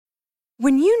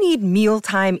When you need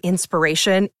mealtime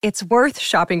inspiration, it's worth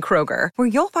shopping Kroger, where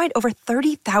you'll find over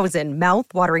 30,000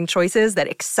 mouth-watering choices that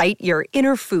excite your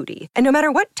inner foodie. And no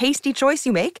matter what tasty choice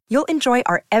you make, you'll enjoy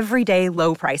our everyday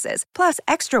low prices, plus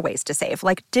extra ways to save,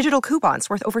 like digital coupons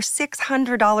worth over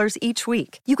 $600 each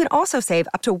week. You can also save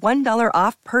up to $1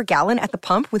 off per gallon at the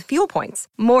pump with fuel points.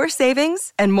 More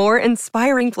savings and more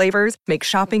inspiring flavors make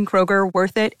shopping Kroger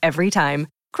worth it every time.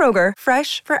 Kroger,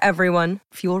 fresh for everyone.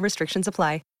 Fuel restrictions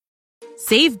apply.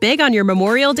 Save big on your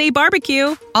Memorial Day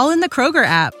barbecue, all in the Kroger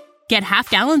app. Get half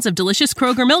gallons of delicious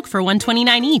Kroger milk for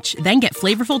 $1.29 each. Then get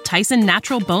flavorful Tyson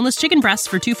natural boneless chicken breasts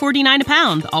for $2.49 a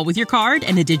pound, all with your card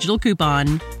and a digital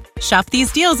coupon. Shop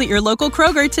these deals at your local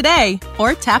Kroger today,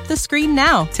 or tap the screen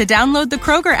now to download the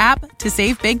Kroger app to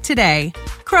save big today.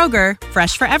 Kroger,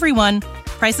 fresh for everyone.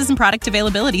 Prices and product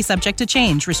availability subject to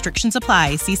change. Restrictions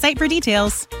apply. See site for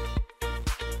details.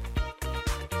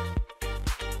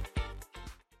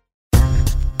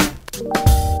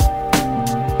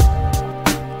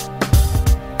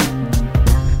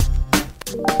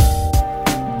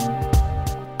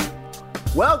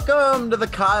 Welcome to the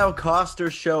Kyle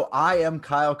Koster Show. I am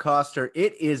Kyle Koster.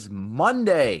 It is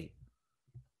Monday.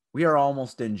 We are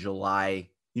almost in July.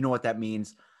 You know what that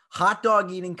means. Hot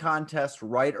dog eating contest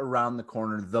right around the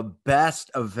corner. The best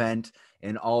event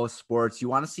in all of sports. You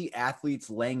want to see athletes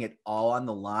laying it all on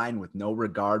the line with no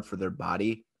regard for their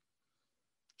body,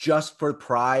 just for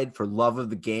pride, for love of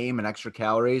the game and extra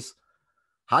calories.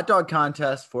 Hot dog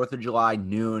contest, 4th of July,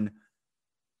 noon.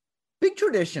 Big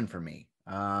tradition for me.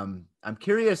 I'm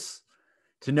curious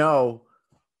to know,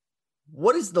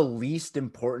 what is the least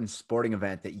important sporting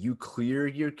event that you clear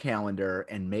your calendar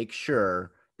and make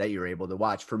sure that you're able to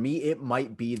watch? For me, it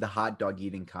might be the hot dog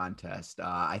eating contest.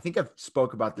 I think I've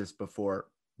spoke about this before,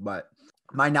 but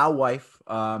my now wife,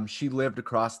 she lived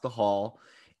across the hall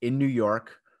in New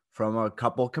York from a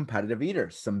couple competitive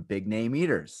eaters, some big name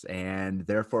eaters. And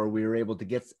therefore we were able to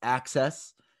get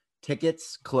access,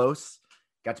 tickets close,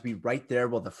 got to be right there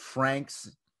while the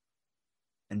Franks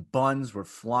and buns were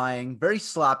flying. Very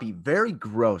sloppy, very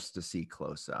gross to see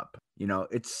close up. You know,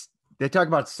 they talk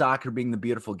about soccer being the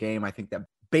beautiful game. I think that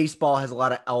baseball has a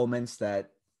lot of elements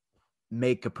that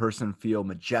make a person feel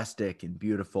majestic and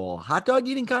beautiful. Hot dog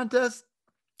eating contest,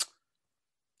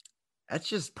 that's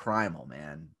just primal,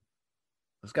 man.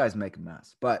 Those guys make a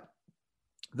mess. But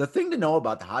the thing to know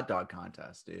about the hot dog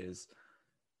contest is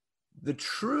the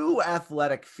true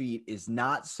athletic feat is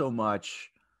not so much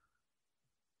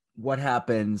what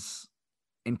happens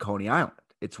in Coney Island.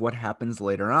 It's what happens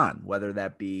later on, whether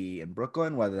that be in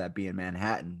Brooklyn, whether that be in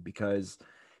Manhattan, because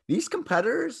these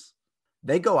competitors,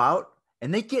 they go out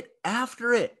and they get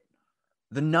after it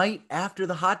the night after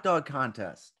the hot dog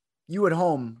contest. You at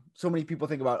home, so many people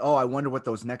think about, oh, I wonder what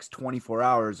those next 24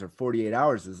 hours or 48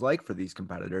 hours is like for these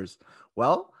competitors.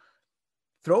 Well,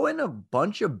 throw in a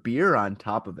bunch of beer on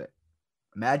top of it.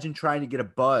 Imagine trying to get a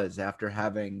buzz after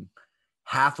having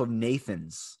half of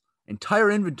Nathan's entire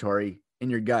inventory in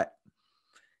your gut.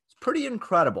 It's pretty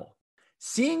incredible.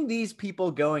 Seeing these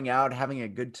people going out, having a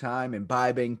good time,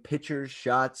 imbibing pitchers,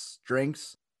 shots,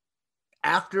 drinks,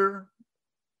 after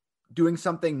doing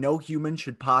something no human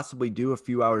should possibly do a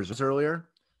few hours earlier,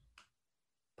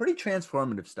 pretty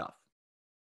transformative stuff.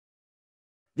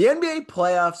 The NBA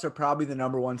playoffs are probably the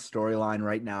number one storyline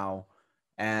right now,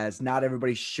 as not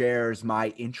everybody shares my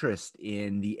interest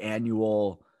in the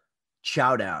annual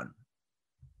Chowdown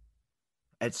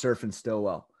at Surf and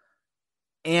Stillwell.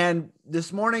 And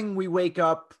this morning we wake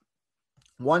up,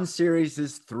 one series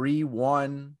is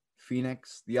 3-1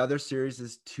 Phoenix. The other series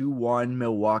is 2-1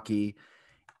 Milwaukee.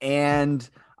 And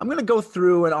I'm going to go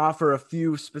through and offer a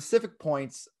few specific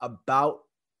points about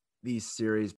these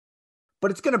series,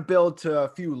 but it's going to build to a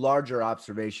few larger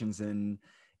observations and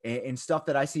stuff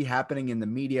that I see happening in the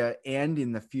media and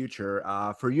in the future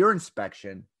for your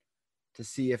inspection to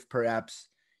see if perhaps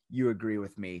you agree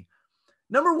with me.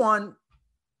 Number one,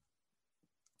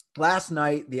 last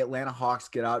night, the Atlanta Hawks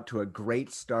get out to a great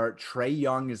start. Trae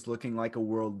Young is looking like a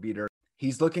world beater.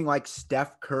 He's looking like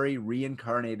Steph Curry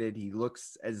reincarnated. He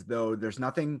looks as though there's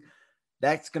nothing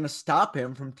that's going to stop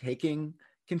him from taking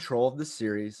control of the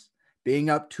series, being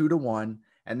up 2-1,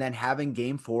 and then having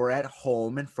game 4 at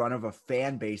home in front of a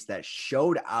fan base that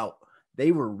showed out.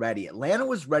 They were ready. Atlanta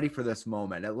was ready for this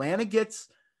moment. Atlanta gets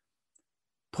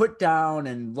put down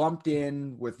and lumped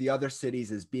in with the other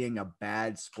cities as being a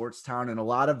bad sports town, and a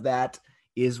lot of that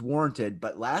is warranted.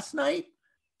 But last night,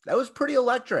 that was pretty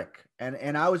electric,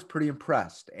 and I was pretty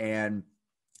impressed. And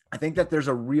I think that there's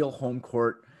a real home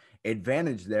court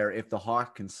advantage there if the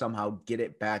Hawks can somehow get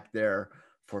it back there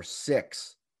for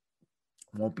 6.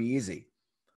 Won't be easy.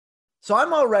 So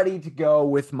I'm all ready to go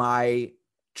with my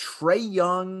Trae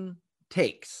Young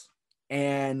takes.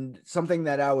 And something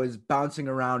that I was bouncing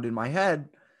around in my head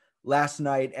last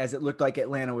night as it looked like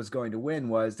Atlanta was going to win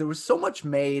was there was so much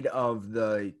made of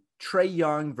the Trae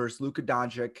Young versus Luka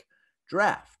Doncic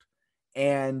draft.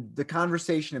 And the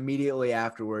conversation immediately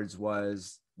afterwards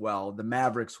was, well, the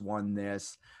Mavericks won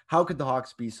this. How could the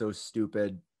Hawks be so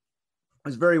stupid? It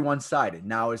was very one-sided.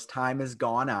 Now, as time has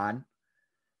gone on,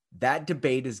 that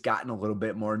debate has gotten a little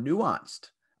bit more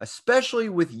nuanced, especially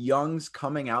with Young's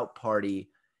coming out party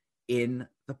in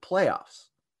the playoffs.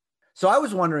 So I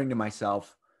was wondering to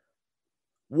myself,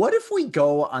 what if we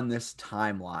go on this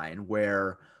timeline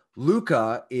where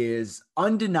Luka is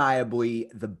undeniably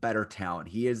the better talent?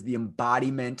 He is the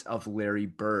embodiment of Larry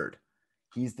Bird.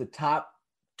 He's the top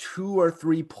 2 or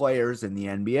 3 players in the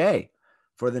NBA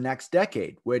for the next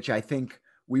decade, which I think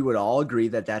we would all agree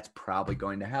that that's probably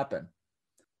going to happen.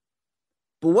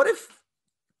 But what if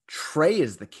Trae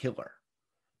is the killer?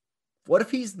 What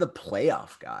if he's the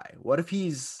playoff guy? What if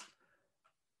he's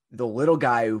the little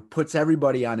guy who puts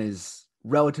everybody on his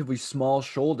relatively small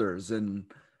shoulders and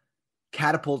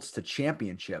catapults to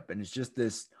championship and is just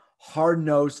this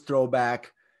hard-nosed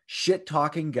throwback,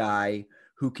 shit-talking guy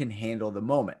who can handle the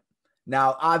moment?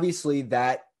 Now, obviously,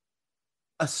 that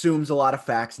assumes a lot of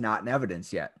facts not in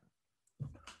evidence yet.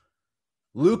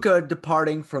 Luka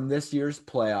departing from this year's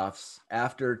playoffs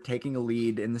after taking a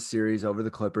lead in the series over the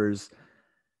Clippers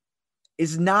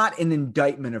is not an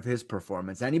indictment of his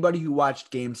performance. Anybody who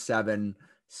watched Game 7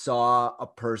 saw a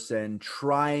person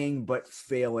trying but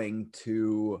failing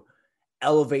to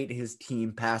elevate his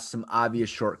team past some obvious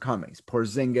shortcomings.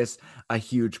 Porzingis, a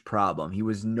huge problem. He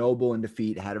was noble in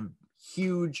defeat, had a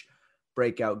huge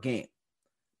breakout game.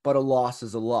 But a loss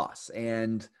is a loss.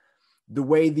 And the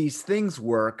way these things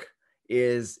work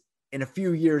is in a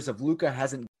few years, if Luka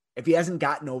hasn't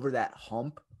gotten over that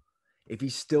hump, if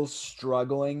he's still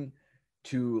struggling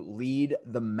to lead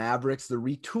the Mavericks, the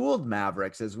retooled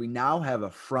Mavericks, as we now have a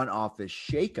front office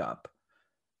shakeup,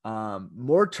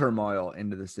 more turmoil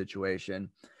into the situation.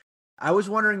 I was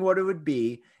wondering what it would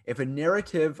be if a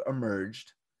narrative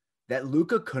emerged that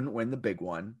Luka couldn't win the big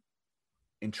one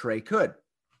and Trae could.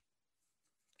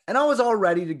 And I was all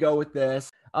ready to go with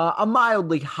this. A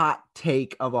mildly hot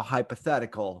take of a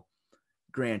hypothetical,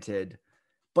 granted.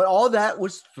 But all that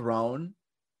was thrown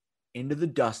into the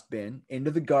dustbin,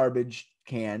 into the garbage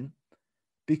can,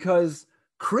 because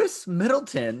Khris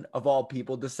Middleton, of all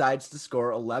people, decides to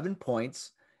score 11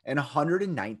 points in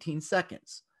 119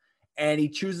 seconds. And he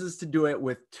chooses to do it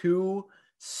with 2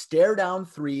 stare-down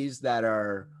threes that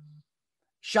are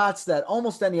shots that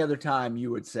almost any other time you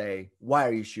would say, why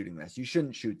are you shooting this? You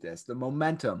shouldn't shoot this. The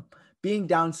momentum, being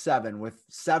down 7 with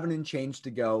 7 and change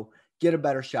to go, get a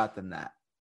better shot than that.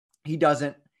 He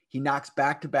doesn't. He knocks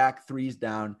back-to-back threes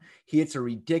down. He hits a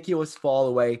ridiculous fall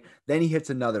away. Then he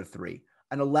hits another 3.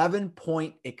 An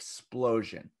 11-point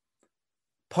explosion.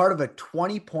 Part of a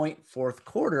 20-point fourth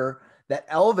quarter that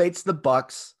elevates the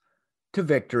Bucks to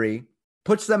victory,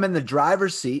 puts them in the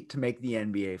driver's seat to make the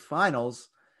NBA Finals,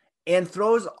 and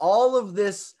throws all of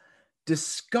this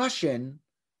discussion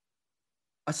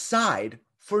aside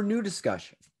for new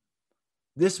discussion.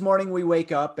 This morning we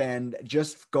wake up and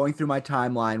just going through my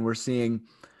timeline, we're seeing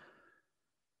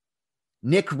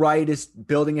Nick Wright is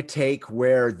building a take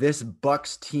where this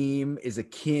Bucks team is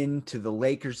akin to the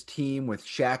Lakers team with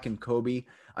Shaq and Kobe,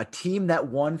 a team that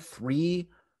won 3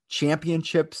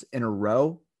 championships in a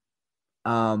row.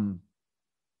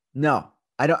 No,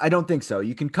 I don't think so.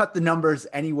 You can cut the numbers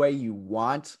any way you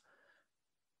want.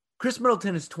 Khris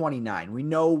Middleton is 29. We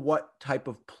know what type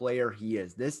of player he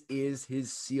is. This is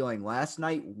his ceiling. Last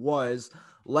night was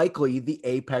likely the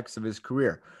apex of his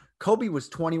career. Kobe was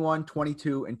 21,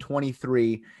 22, and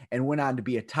 23 and went on to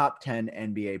be a top 10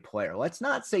 NBA player. Let's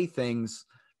not say things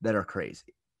that are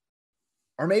crazy.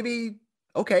 Or maybe,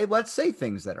 okay, let's say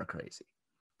things that are crazy,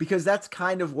 because that's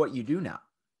kind of what you do now.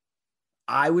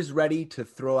 I was ready to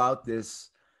throw out this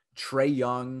Trae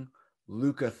Young,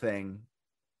 Luka thing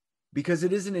because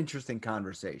it is an interesting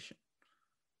conversation.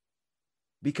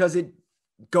 Because it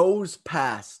goes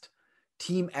past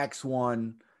Team X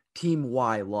won, Team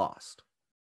Y lost.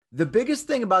 The biggest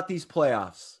thing about these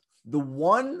playoffs, the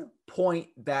one point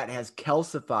that has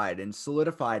calcified and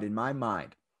solidified in my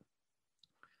mind,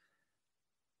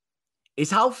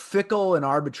 is how fickle and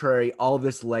arbitrary all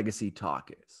this legacy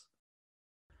talk is.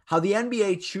 How the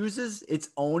NBA chooses its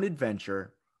own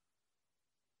adventure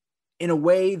in a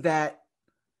way that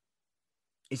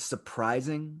is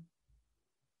surprising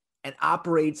and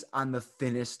operates on the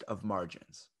thinnest of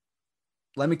margins.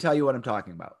 Let me tell you what I'm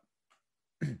talking about.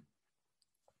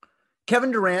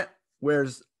 Kevin Durant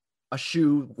wears a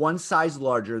shoe one size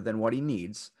larger than what he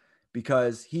needs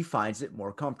because he finds it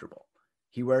more comfortable.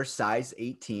 He wears size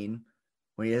 18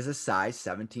 when he has a size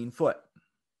 17 foot.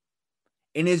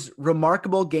 In his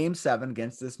remarkable Game 7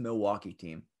 against this Milwaukee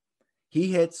team,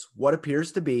 he hits what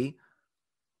appears to be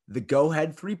the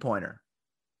go-ahead three-pointer,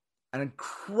 an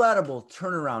incredible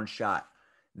turnaround shot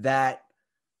that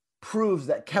proves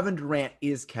that Kevin Durant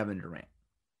is Kevin Durant,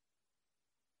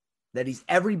 that he's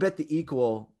every bit the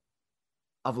equal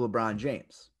of LeBron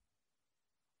James.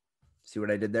 See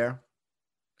what I did there?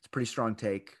 It's a pretty strong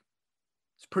take.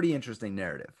 It's a pretty interesting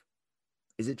narrative.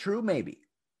 Is it true? Maybe.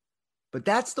 But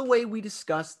that's the way we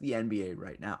discuss the NBA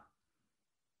right now.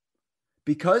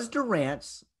 Because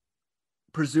Durant's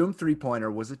presumed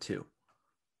three-pointer was a 2,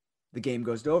 the game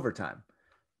goes to overtime.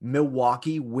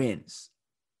 Milwaukee wins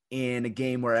in a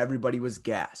game where everybody was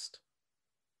gassed.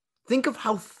 Think of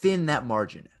how thin that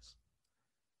margin is.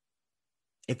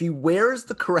 If he wears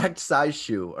the correct size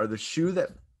shoe or the shoe that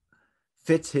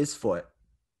fits his foot,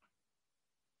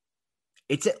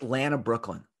 it's Atlanta,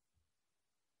 Brooklyn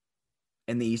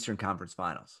in the Eastern Conference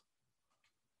Finals.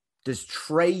 Does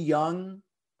Trae Young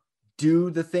do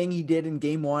the thing he did in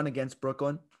Game 1 against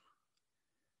Brooklyn?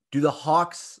 Do the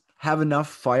Hawks have enough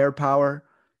firepower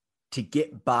to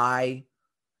get by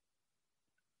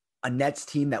a Nets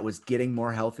team that was getting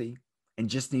more healthy and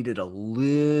just needed a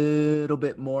little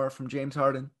bit more from James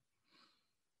Harden?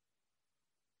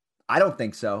 I don't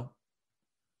think so.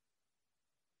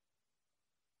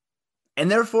 And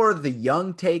therefore, the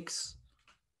Young takes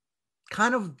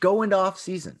kind of go into off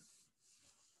season.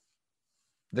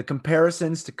 The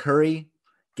comparisons to Curry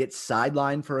get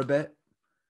sidelined for a bit.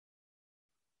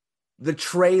 The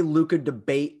Trae Luka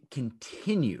debate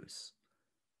continues,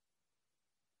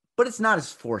 but it's not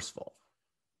as forceful.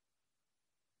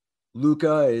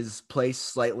 Luka is placed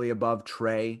slightly above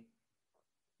Trae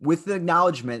with the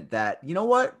acknowledgement that, you know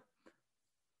what?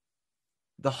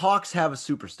 The Hawks have a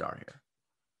superstar here.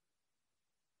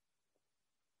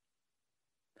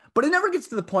 But it never gets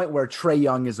to the point where Trae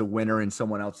Young is a winner and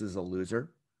someone else is a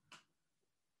loser.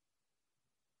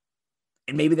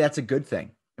 And maybe that's a good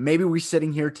thing. And maybe we're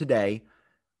sitting here today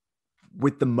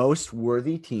with the most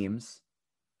worthy teams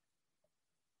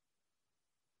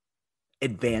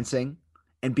advancing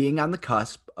and being on the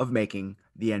cusp of making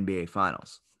the NBA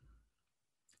Finals.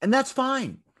 And that's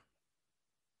fine.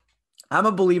 I'm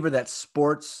a believer that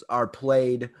sports are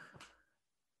played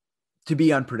to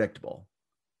be unpredictable.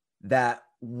 That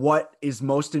what is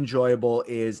most enjoyable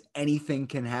is anything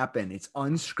can happen. It's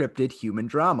unscripted human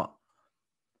drama.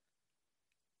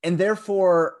 And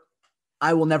therefore,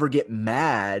 I will never get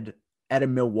mad at a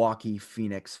Milwaukee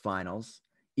Phoenix Finals,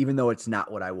 even though it's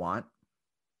not what I want,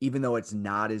 even though it's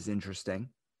not as interesting,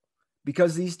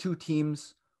 because these two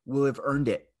teams will have earned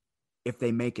it if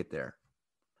they make it there.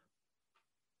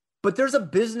 But there's a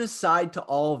business side to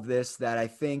all of this that I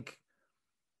think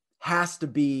has to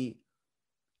be,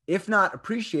 if not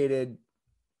appreciated,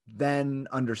 then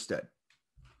understood.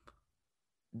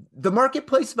 The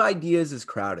marketplace of ideas is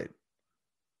crowded.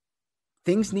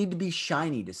 Things need to be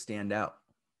shiny to stand out.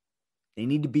 They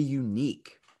need to be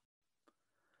unique.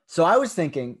 So I was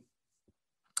thinking,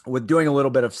 with doing a little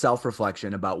bit of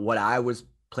self-reflection about what I was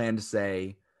planning to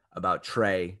say about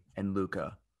Trae and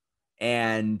Luka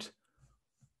and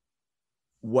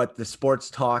what the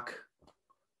sports talk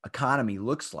economy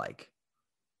looks like.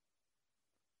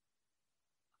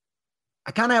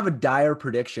 I kind of have a dire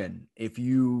prediction if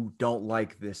you don't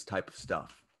like this type of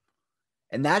stuff.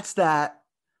 And that's that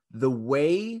the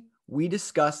way we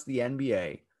discuss the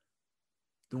NBA,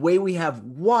 the way we have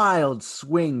wild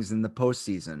swings in the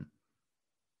postseason,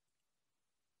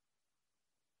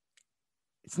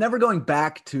 it's never going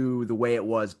back to the way it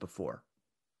was before.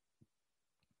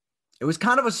 It was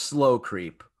kind of a slow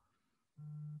creep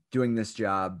doing this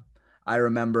job. I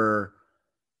remember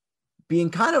being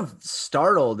kind of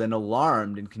startled and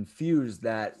alarmed and confused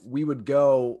that we would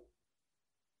go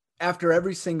after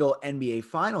every single NBA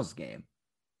Finals game.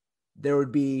 There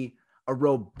would be a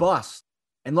robust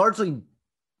and largely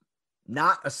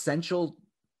not essential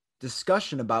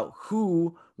discussion about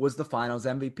who was the Finals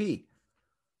MVP.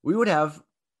 We would have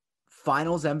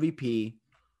Finals MVP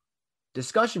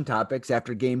discussion topics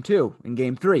after Game 2 and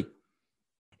Game 3.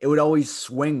 It would always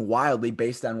swing wildly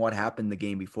based on what happened the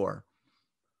game before.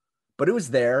 But it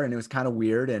was there, and it was kind of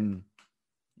weird, and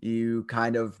you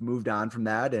kind of moved on from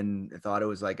that and thought it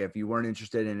was like, if you weren't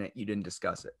interested in it, you didn't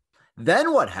discuss it.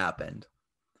 Then what happened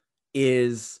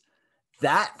is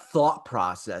that thought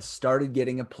process started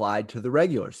getting applied to the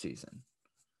regular season.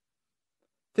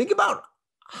 Think about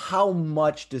how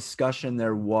much discussion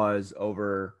there was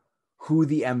over who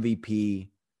the MVP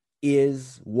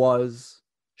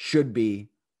should be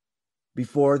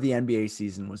before the NBA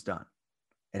season was done.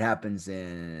 It happens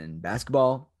in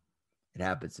basketball. It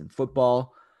happens in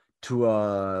football. To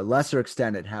a lesser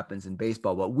extent, it happens in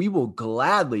baseball. But we will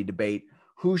gladly debate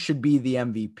who should be the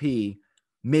MVP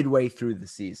midway through the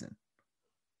season.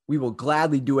 We will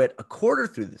gladly do it a quarter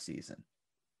through the season,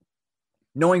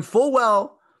 knowing full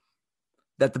well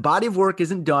that the body of work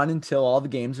isn't done until all the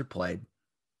games are played,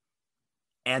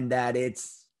 and that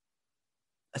it's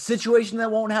a situation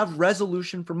that won't have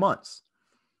resolution for months.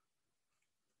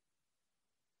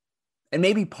 And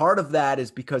maybe part of that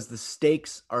is because the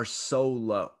stakes are so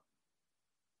low.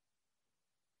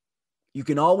 You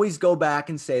can always go back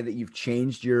and say that you've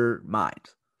changed your mind.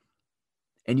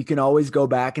 And you can always go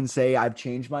back and say, I've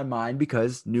changed my mind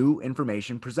because new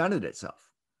information presented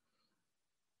itself,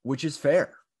 which is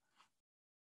fair.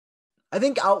 I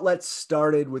think outlets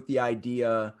started with the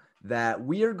idea that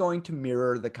we are going to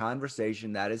mirror the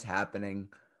conversation that is happening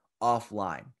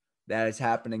offline, that is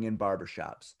happening in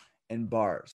barbershops and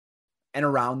bars and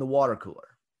around the water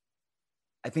cooler.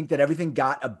 I think that everything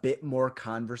got a bit more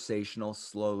conversational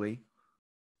slowly.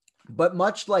 But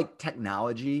much like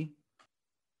technology,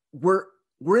 we're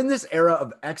in this era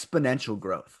of exponential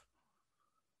growth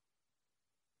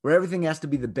where everything has to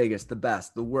be the biggest, the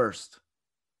best, the worst,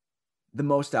 the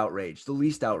most outraged, the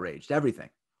least outraged, everything.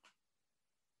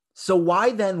 So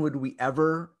why then would we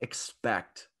ever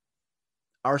expect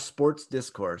our sports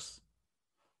discourse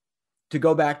to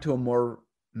go back to a more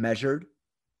measured,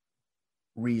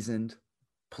 reasoned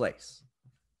place?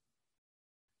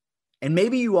 And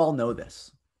maybe you all know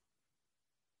this.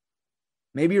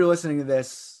 Maybe you're listening to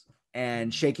this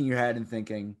and shaking your head and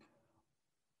thinking,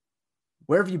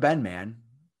 where have you been, man?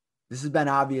 This has been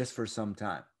obvious for some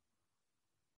time.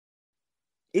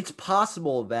 It's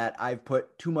possible that I've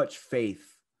put too much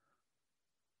faith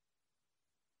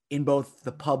in both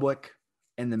the public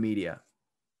and the media.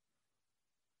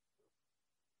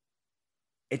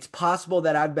 It's possible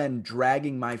that I've been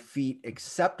dragging my feet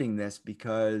accepting this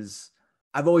because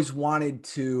I've always wanted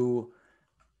to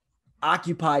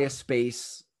occupy a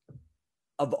space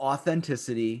of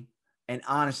authenticity and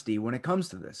honesty when it comes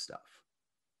to this stuff.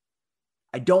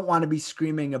 I don't want to be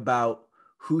screaming about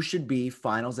who should be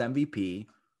finals MVP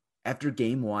after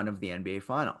game 1 of the NBA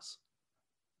finals.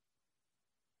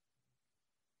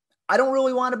 I don't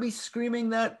really want to be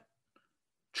screaming that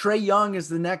Trae Young is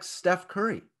the next Steph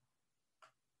Curry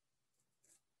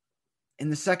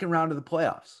in the second round of the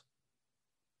playoffs.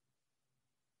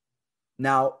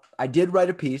 Now, I did write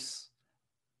a piece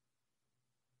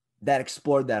that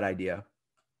explored that idea,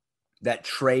 that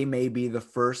Trae may be the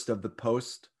first of the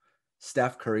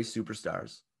post-Steph Curry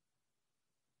superstars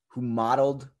who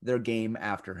modeled their game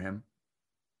after him,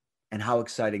 and how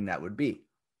exciting that would be.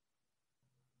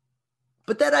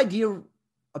 But that idea,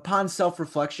 upon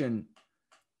self-reflection,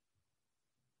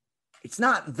 it's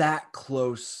not that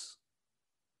close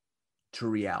to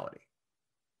reality.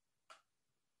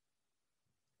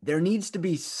 There needs to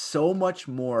be so much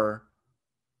more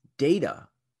data.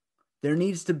 There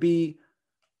needs to be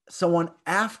someone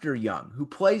after Young who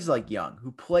plays like Young,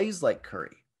 who plays like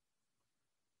Curry.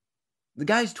 The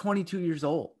guy's 22 years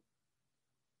old.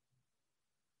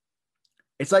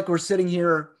 It's like we're sitting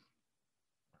here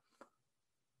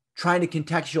trying to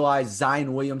contextualize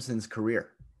Zion Williamson's career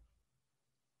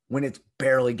when it's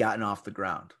barely gotten off the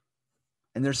ground.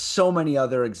 And there's so many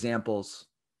other examples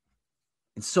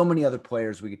and so many other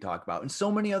players we could talk about and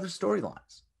so many other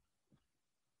storylines.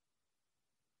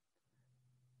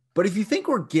 But if you think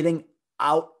we're getting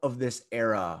out of this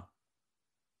era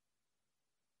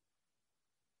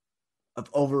of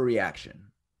overreaction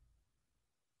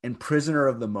and prisoner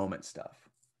of the moment stuff,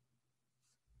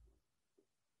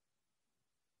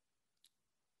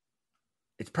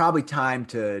 it's probably time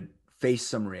to face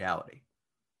some reality.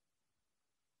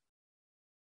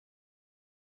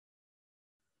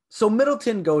 So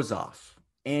Middleton goes off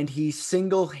and he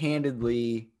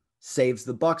single-handedly saves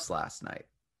the Bucks last night.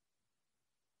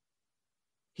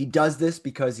 He does this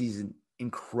because he's an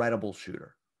incredible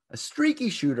shooter, a streaky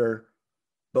shooter,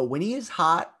 but when he is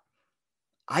hot,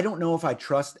 I don't know if I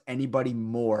trust anybody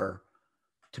more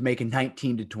to make a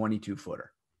 19 to 22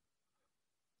 footer.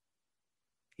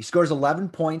 He scores 11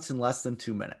 points in less than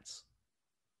 2 minutes.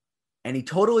 And he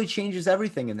totally changes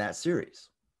everything in that series.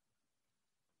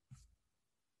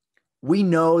 We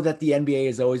know that the NBA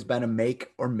has always been a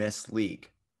make or miss league,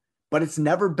 but it's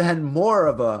never been more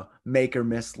of a make or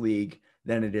miss league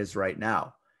than it is right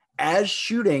now, as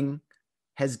shooting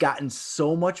has gotten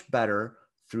so much better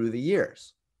through the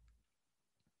years.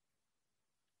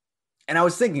 And I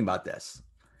was thinking about this.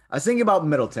 I was thinking about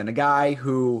Middleton, a guy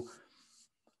who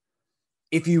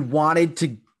if you wanted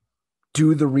to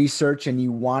do the research and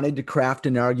you wanted to craft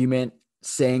an argument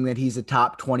saying that he's a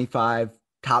top 25,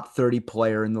 top 30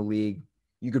 player in the league,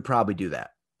 you could probably do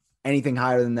that. Anything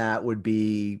higher than that would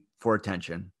be for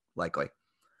attention, likely.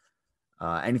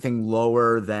 Anything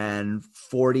lower than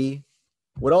 40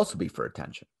 would also be for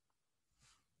attention.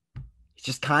 He's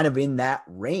just kind of in that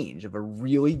range of a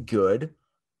really good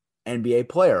NBA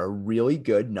player, a really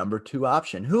good number 2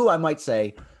 option, who I might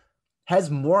say has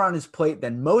more on his plate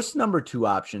than most number 2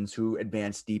 options who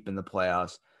advance deep in the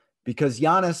playoffs, because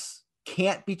Giannis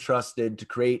can't be trusted to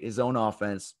create his own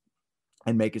offense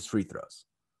and make his free throws.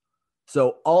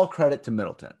 So all credit to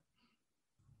Middleton.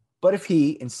 But if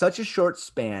he, in such a short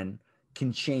span,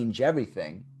 can change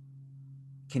everything,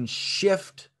 can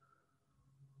shift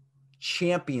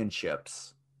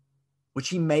championships, which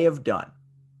he may have done.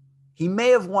 He may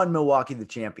have won Milwaukee the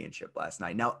championship last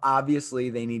night. Now, obviously,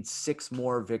 they need 6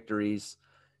 more victories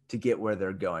to get where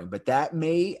they're going, but that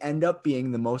may end up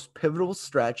being the most pivotal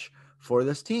stretch for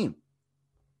this team.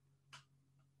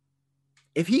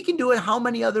 If he can do it, how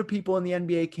many other people in the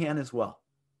NBA can as well?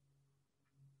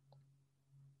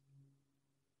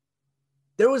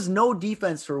 There was no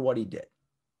defense for what he did.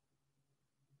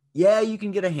 Yeah, you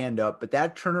can get a hand up, but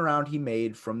that turnaround he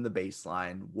made from the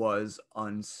baseline was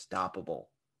unstoppable.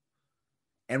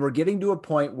 And we're getting to a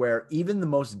point where even the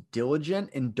most diligent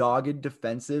and dogged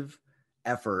defensive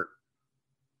effort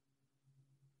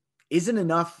isn't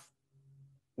enough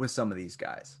with some of these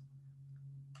guys.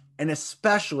 And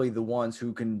especially the ones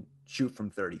who can shoot from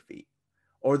 30 feet,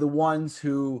 or the ones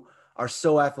who are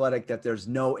so athletic that there's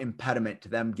no impediment to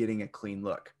them getting a clean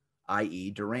look,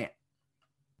 i.e. Durant.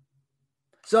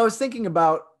 So I was thinking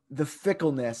about the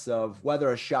fickleness of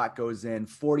whether a shot goes in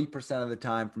 40% of the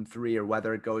time from 3 or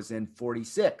whether it goes in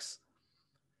 46,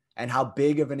 and how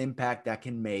big of an impact that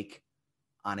can make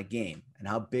on a game and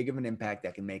how big of an impact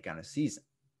that can make on a season.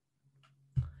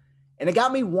 And it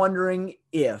got me wondering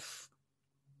if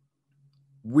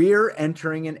we're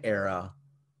entering an era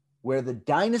where the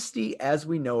dynasty as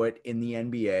we know it in the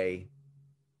NBA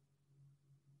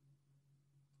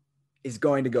is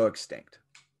going to go extinct.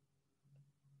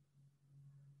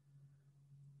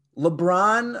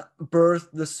 LeBron birthed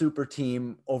the super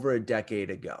team over a decade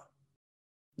ago.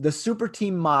 The super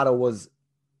team model was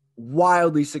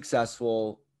wildly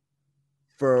successful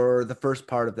for the first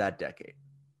part of that decade.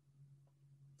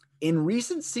 In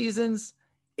recent seasons,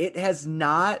 it has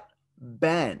not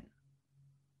been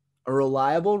a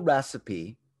reliable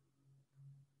recipe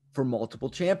for multiple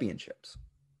championships.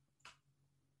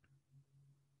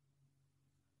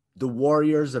 The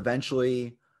Warriors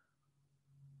eventually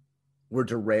were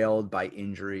derailed by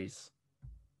injuries.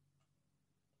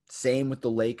 Same with the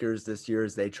Lakers this year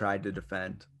as they tried to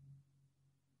defend.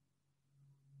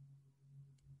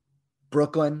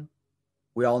 Brooklyn,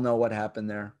 we all know what happened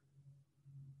there.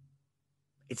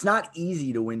 It's not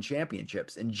easy to win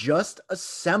championships, and just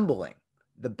assembling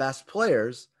the best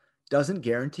players doesn't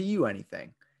guarantee you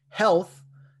anything. Health,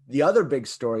 the other big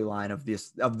storyline of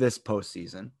this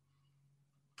postseason,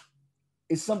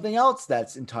 is something else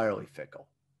that's entirely fickle.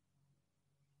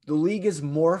 The league is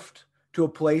morphed to a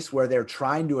place where they're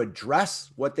trying to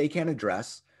address what they can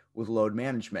address with load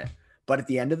management. But at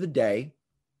the end of the day,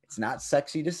 it's not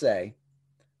sexy to say,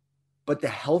 but the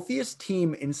healthiest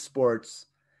team in sports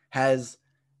has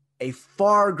a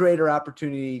far greater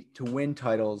opportunity to win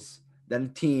titles than a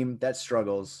team that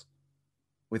struggles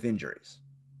with injuries.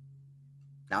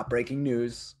 Not breaking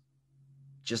news,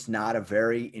 just not a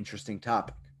very interesting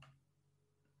topic.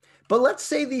 But let's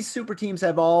say these super teams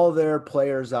have all their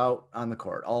players out on the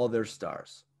court, all of their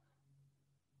stars.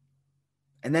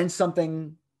 And then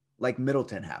something like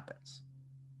Middleton happens,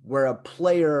 where a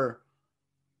player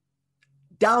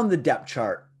down the depth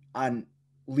chart on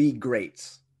league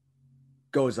greats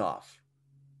goes off,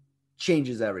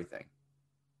 changes everything.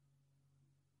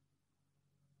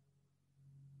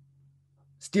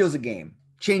 Steals a game,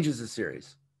 changes the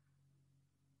series.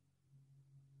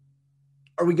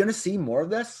 Are we going to see more of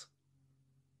this?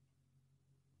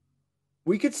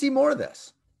 We could see more of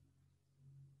this.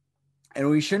 And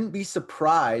we shouldn't be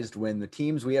surprised when the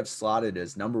teams we have slotted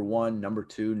as number 1, number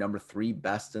 2, number 3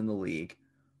 best in the league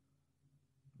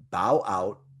bow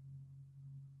out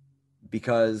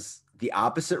because the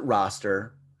opposite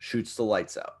roster shoots the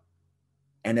lights out.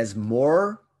 And as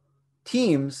more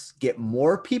teams get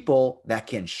more people that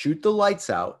can shoot the lights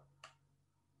out,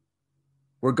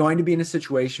 we're going to be in a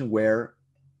situation where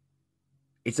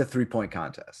it's a 3-point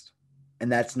contest.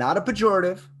 And that's not a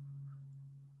pejorative,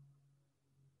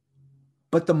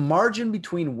 but the margin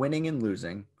between winning and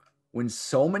losing when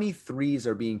so many threes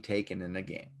are being taken in a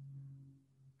game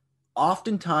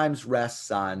oftentimes rests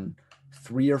on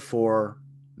 3 or 4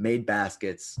 made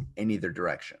baskets in either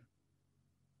direction.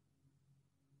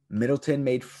 Middleton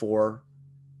made 4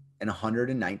 in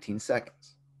 119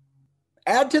 seconds.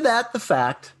 Add to that the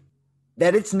fact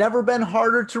that it's never been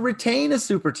harder to retain a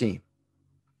super team.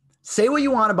 Say what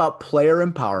you want about player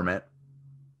empowerment,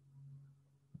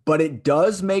 but it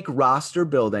does make roster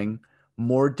building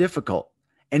more difficult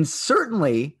and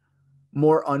certainly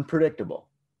more unpredictable.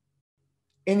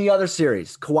 In the other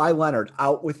series, Kawhi Leonard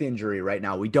out with injury right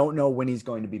now. We don't know when he's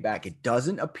going to be back. It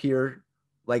doesn't appear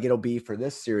like it'll be for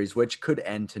this series, which could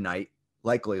end tonight.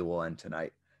 Likely will end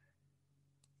tonight.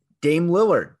 Dame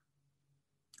Lillard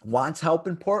wants help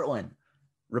in Portland.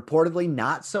 Reportedly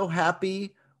not so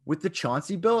happy with the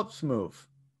Chauncey Billups move.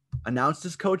 Announced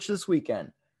his coach this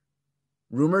weekend.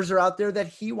 Rumors are out there that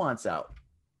he wants out.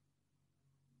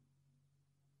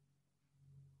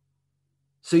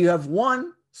 So you have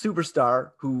one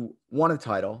superstar who won a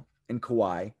title in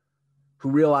Kawhi, who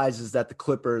realizes that the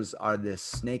Clippers are this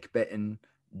snake-bitten,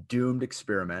 doomed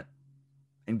experiment,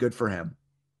 and good for him.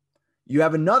 You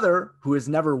have another who has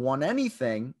never won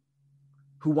anything,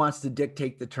 who wants to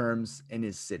dictate the terms in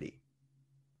his city.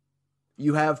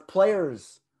 You have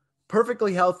players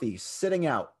perfectly healthy, sitting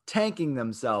out, tanking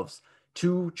themselves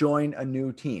to join a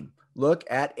new team. Look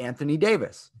at Anthony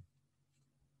Davis.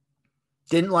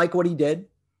 Didn't like what he did.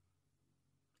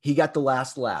 He got the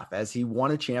last laugh as he won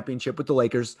a championship with the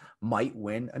Lakers, might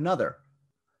win another.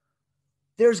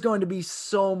 There's going to be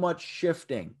so much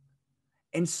shifting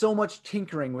and so much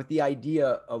tinkering with the idea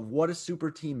of what a super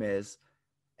team is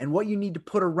and what you need to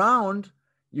put around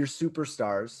your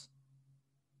superstars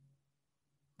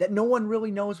that no one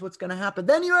really knows what's going to happen.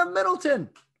 Then you have Middleton.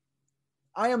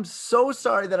 I am so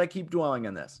sorry that I keep dwelling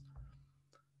on this.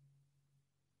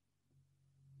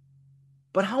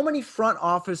 But how many front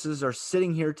offices are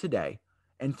sitting here today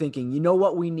and thinking, you know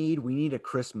what we need? We need a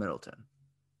Khris Middleton.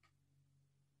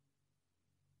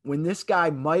 When this guy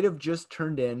might have just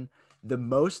turned in the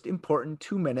most important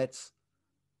 2 minutes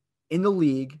in the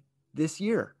league this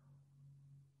year.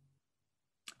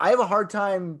 I have a hard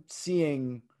time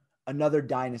seeing another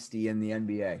dynasty in the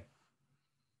NBA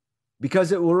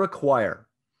because it will require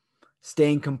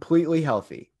staying completely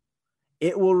healthy.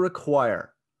 It will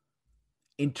require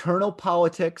internal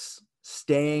politics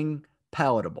staying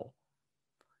palatable.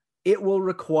 It will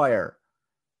require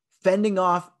fending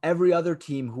off every other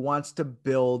team who wants to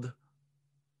build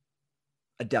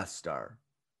a Death Star.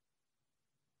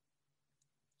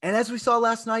 And as we saw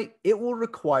last night, it will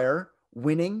require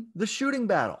winning the shooting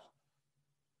battle.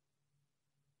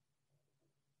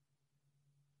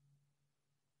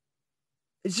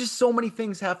 It's just so many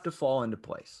things have to fall into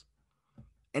place.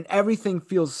 And everything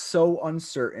feels so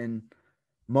uncertain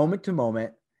moment to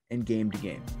moment and game to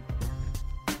game.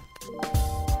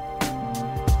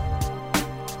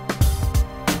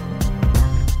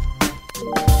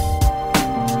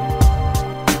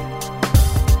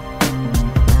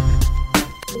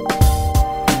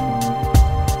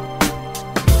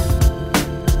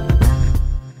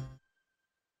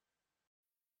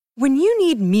 When you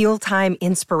need mealtime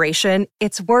inspiration,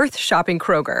 it's worth shopping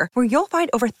Kroger, where you'll find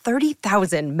over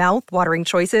 30,000 mouth-watering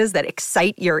choices that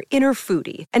excite your inner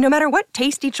foodie. And no matter what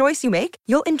tasty choice you make,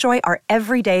 you'll enjoy our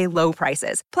everyday low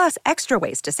prices, plus extra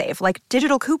ways to save, like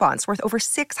digital coupons worth over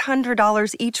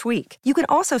 $600 each week. You can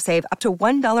also save up to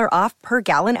 $1 off per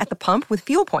gallon at the pump with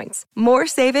fuel points. More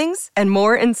savings and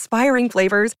more inspiring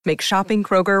flavors make shopping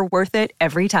Kroger worth it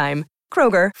every time.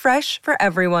 Kroger, fresh for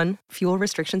everyone. Fuel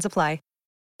restrictions apply.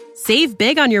 Save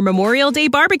big on your Memorial Day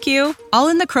barbecue, all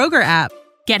in the Kroger app.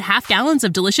 Get half gallons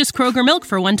of delicious Kroger milk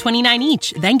for $1.29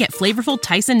 each. Then get flavorful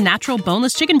Tyson natural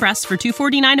boneless chicken breasts for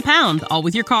 $2.49 a pound, all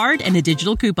with your card and a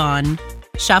digital coupon.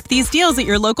 Shop these deals at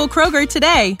your local Kroger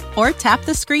today, or tap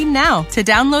the screen now to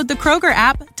download the Kroger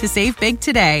app to save big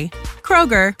today.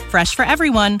 Kroger, fresh for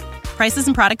everyone. Prices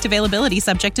and product availability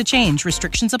subject to change.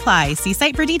 Restrictions apply. See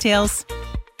site for details.